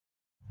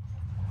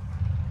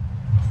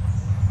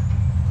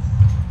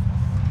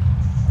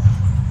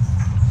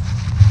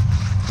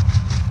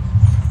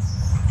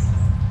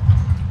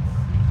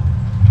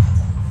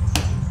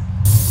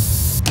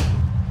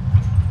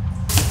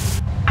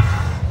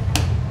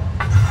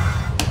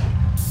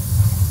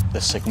The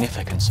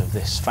significance of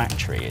this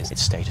factory is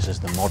its status as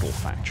the model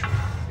factory.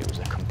 It was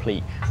a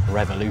complete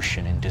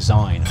revolution in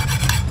design.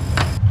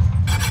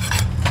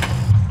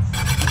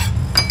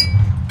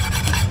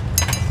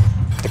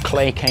 The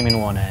clay came in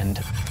one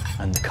end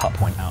and the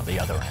cup went out the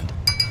other end.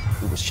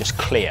 It was just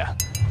clear.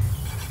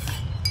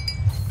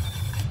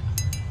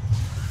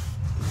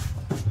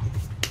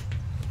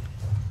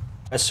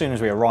 As soon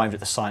as we arrived at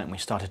the site and we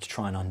started to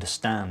try and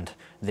understand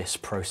this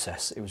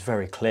process, it was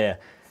very clear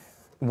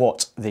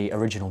what the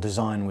original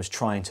design was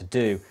trying to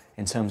do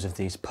in terms of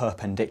these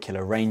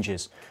perpendicular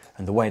ranges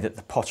and the way that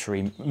the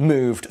pottery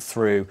moved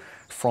through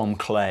from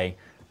clay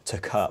to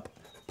cup,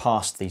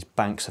 past these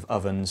banks of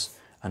ovens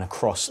and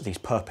across these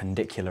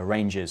perpendicular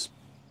ranges.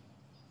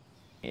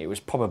 It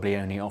was probably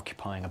only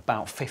occupying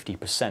about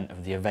 50%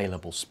 of the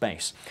available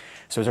space.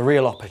 So it was a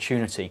real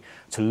opportunity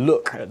to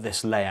look at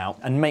this layout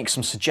and make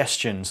some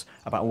suggestions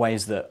about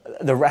ways that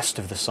the rest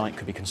of the site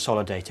could be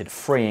consolidated,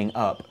 freeing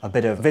up a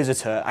bit of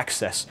visitor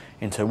access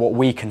into what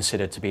we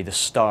consider to be the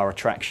star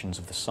attractions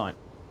of the site.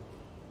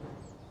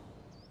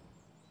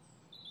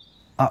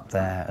 Up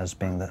there as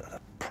being the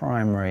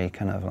primary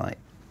kind of like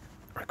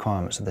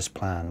requirements of this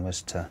plan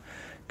was to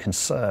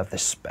conserve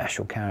this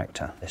special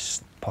character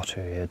this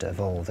pottery had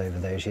evolved over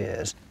those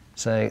years.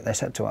 So they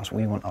said to us,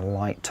 we want a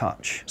light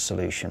touch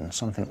solution,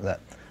 something that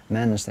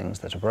mends things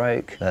that are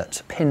broke, that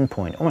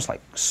pinpoint, almost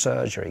like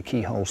surgery,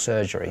 keyhole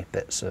surgery,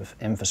 bits of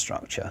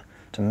infrastructure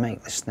to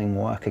make this thing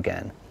work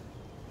again.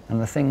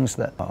 And the things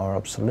that are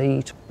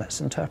obsolete,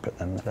 let's interpret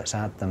them, let's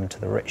add them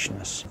to the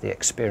richness, the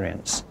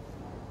experience.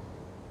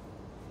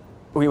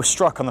 We were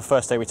struck on the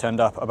first day we turned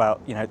up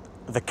about,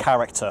 the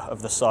character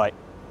of the site.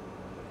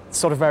 It's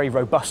sort of very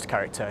robust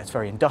character. It's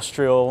very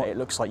industrial. It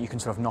looks like you can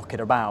sort of knock it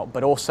about,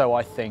 but also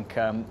I think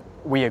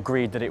we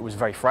agreed that it was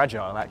very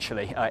fragile,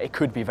 actually. It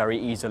could be very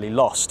easily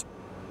lost.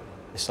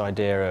 This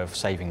idea of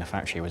saving the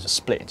factory was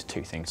split into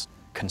two things: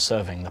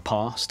 conserving the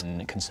past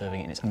and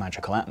conserving it in its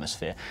magical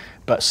atmosphere,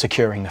 but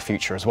securing the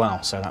future as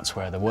well. So that's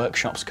where the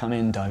workshops come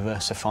in,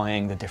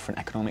 diversifying the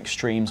different economic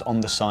streams on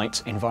the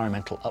site,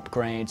 environmental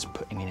upgrades,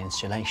 putting in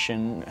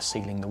insulation,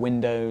 sealing the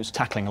windows,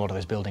 tackling a lot of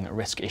those building at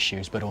risk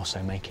issues, but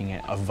also making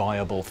it a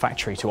viable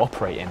factory to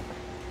operate in.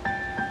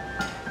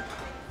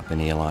 I've been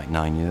here like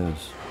 9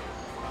 years.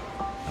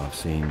 I've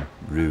seen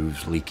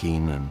roofs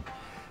leaking and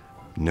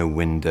no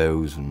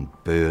windows and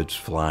birds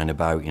flying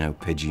about,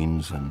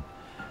 pigeons, and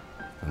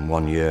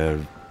 1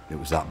 year it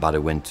was that bad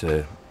a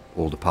winter,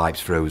 all the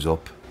pipes froze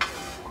up.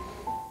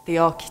 The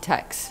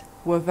architects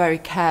were very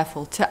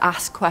careful to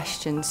ask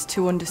questions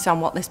to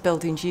understand what this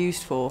building's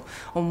used for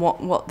and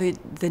what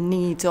the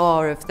needs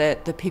are of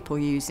the people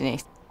using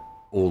it.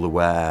 All the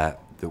ware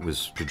that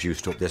was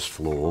produced up this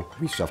floor,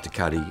 we used to have to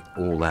carry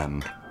all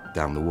them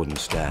down the wooden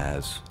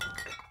stairs.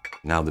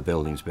 Now the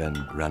building's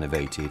been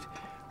renovated.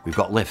 We've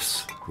got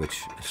lifts,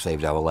 which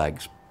saved our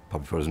legs,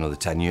 probably for us another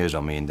 10 years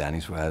on me and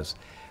Dennis, whereas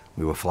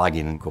we were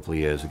flagging a couple of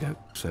years ago.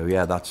 So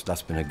yeah,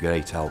 that's been a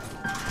great help.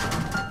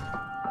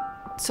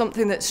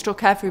 Something that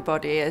struck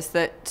everybody is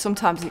that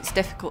sometimes it's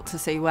difficult to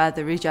see where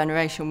the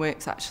regeneration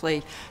works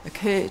actually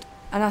occurred.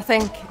 And I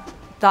think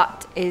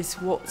that is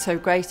what's so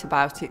great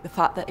about it, the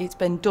fact that it's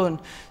been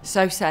done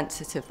so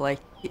sensitively.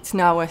 It's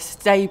now a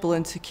stable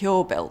and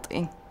secure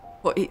building,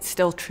 but it's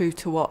still true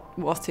to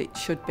what it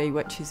should be,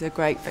 which is a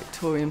great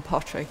Victorian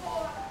pottery.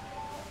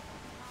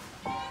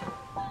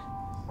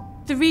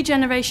 The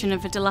regeneration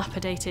of a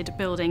dilapidated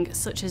building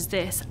such as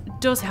this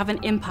does have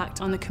an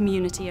impact on the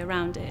community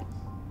around it.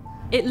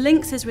 It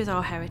links us with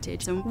our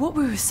heritage and what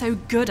we were so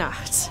good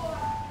at.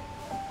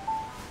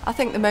 I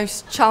think the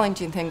most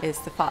challenging thing is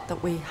the fact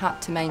that we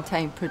had to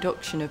maintain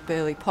production of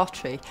Burleigh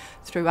pottery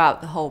throughout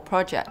the whole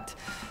project.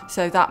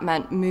 So that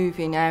meant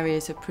moving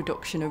areas of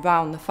production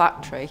around the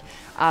factory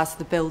as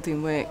the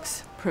building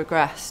works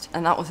progressed,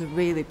 and that was a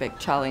really big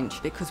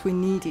challenge because we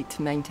needed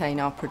to maintain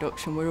our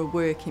production. We're a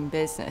working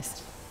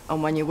business,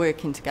 and when you're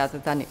working together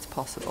then it's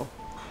possible.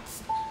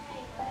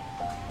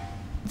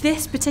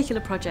 This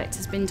particular project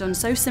has been done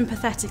so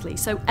sympathetically,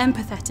 so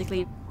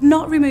empathetically,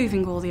 not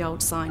removing all the old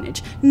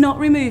signage, not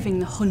removing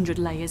the 100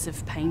 layers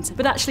of paint,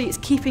 but actually it's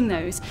keeping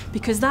those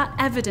because that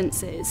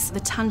evidences the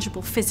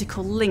tangible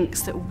physical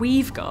links that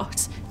we've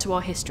got to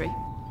our history.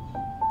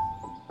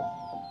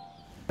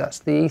 That's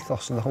the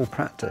ethos of the whole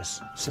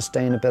practice.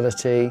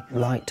 Sustainability,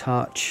 light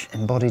touch,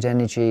 embodied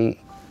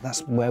energy,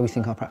 that's where we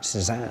think our practice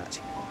is at.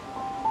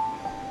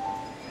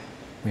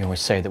 We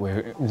always say that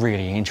we're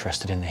really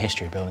interested in the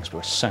history of buildings, but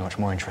we're so much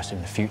more interested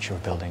in the future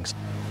of buildings.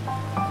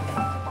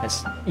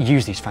 Let's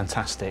use these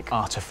fantastic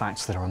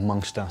artefacts that are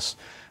amongst us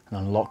and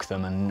unlock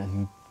them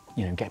and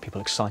get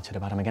people excited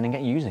about them again and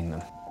get using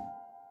them.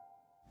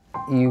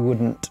 You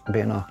wouldn't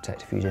be an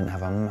architect if you didn't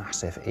have a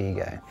massive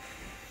ego.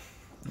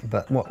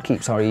 But what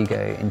keeps our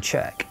ego in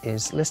check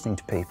is listening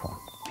to people.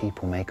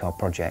 People make our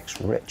projects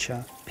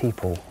richer.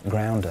 People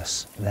ground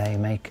us. They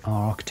make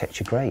our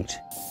architecture great.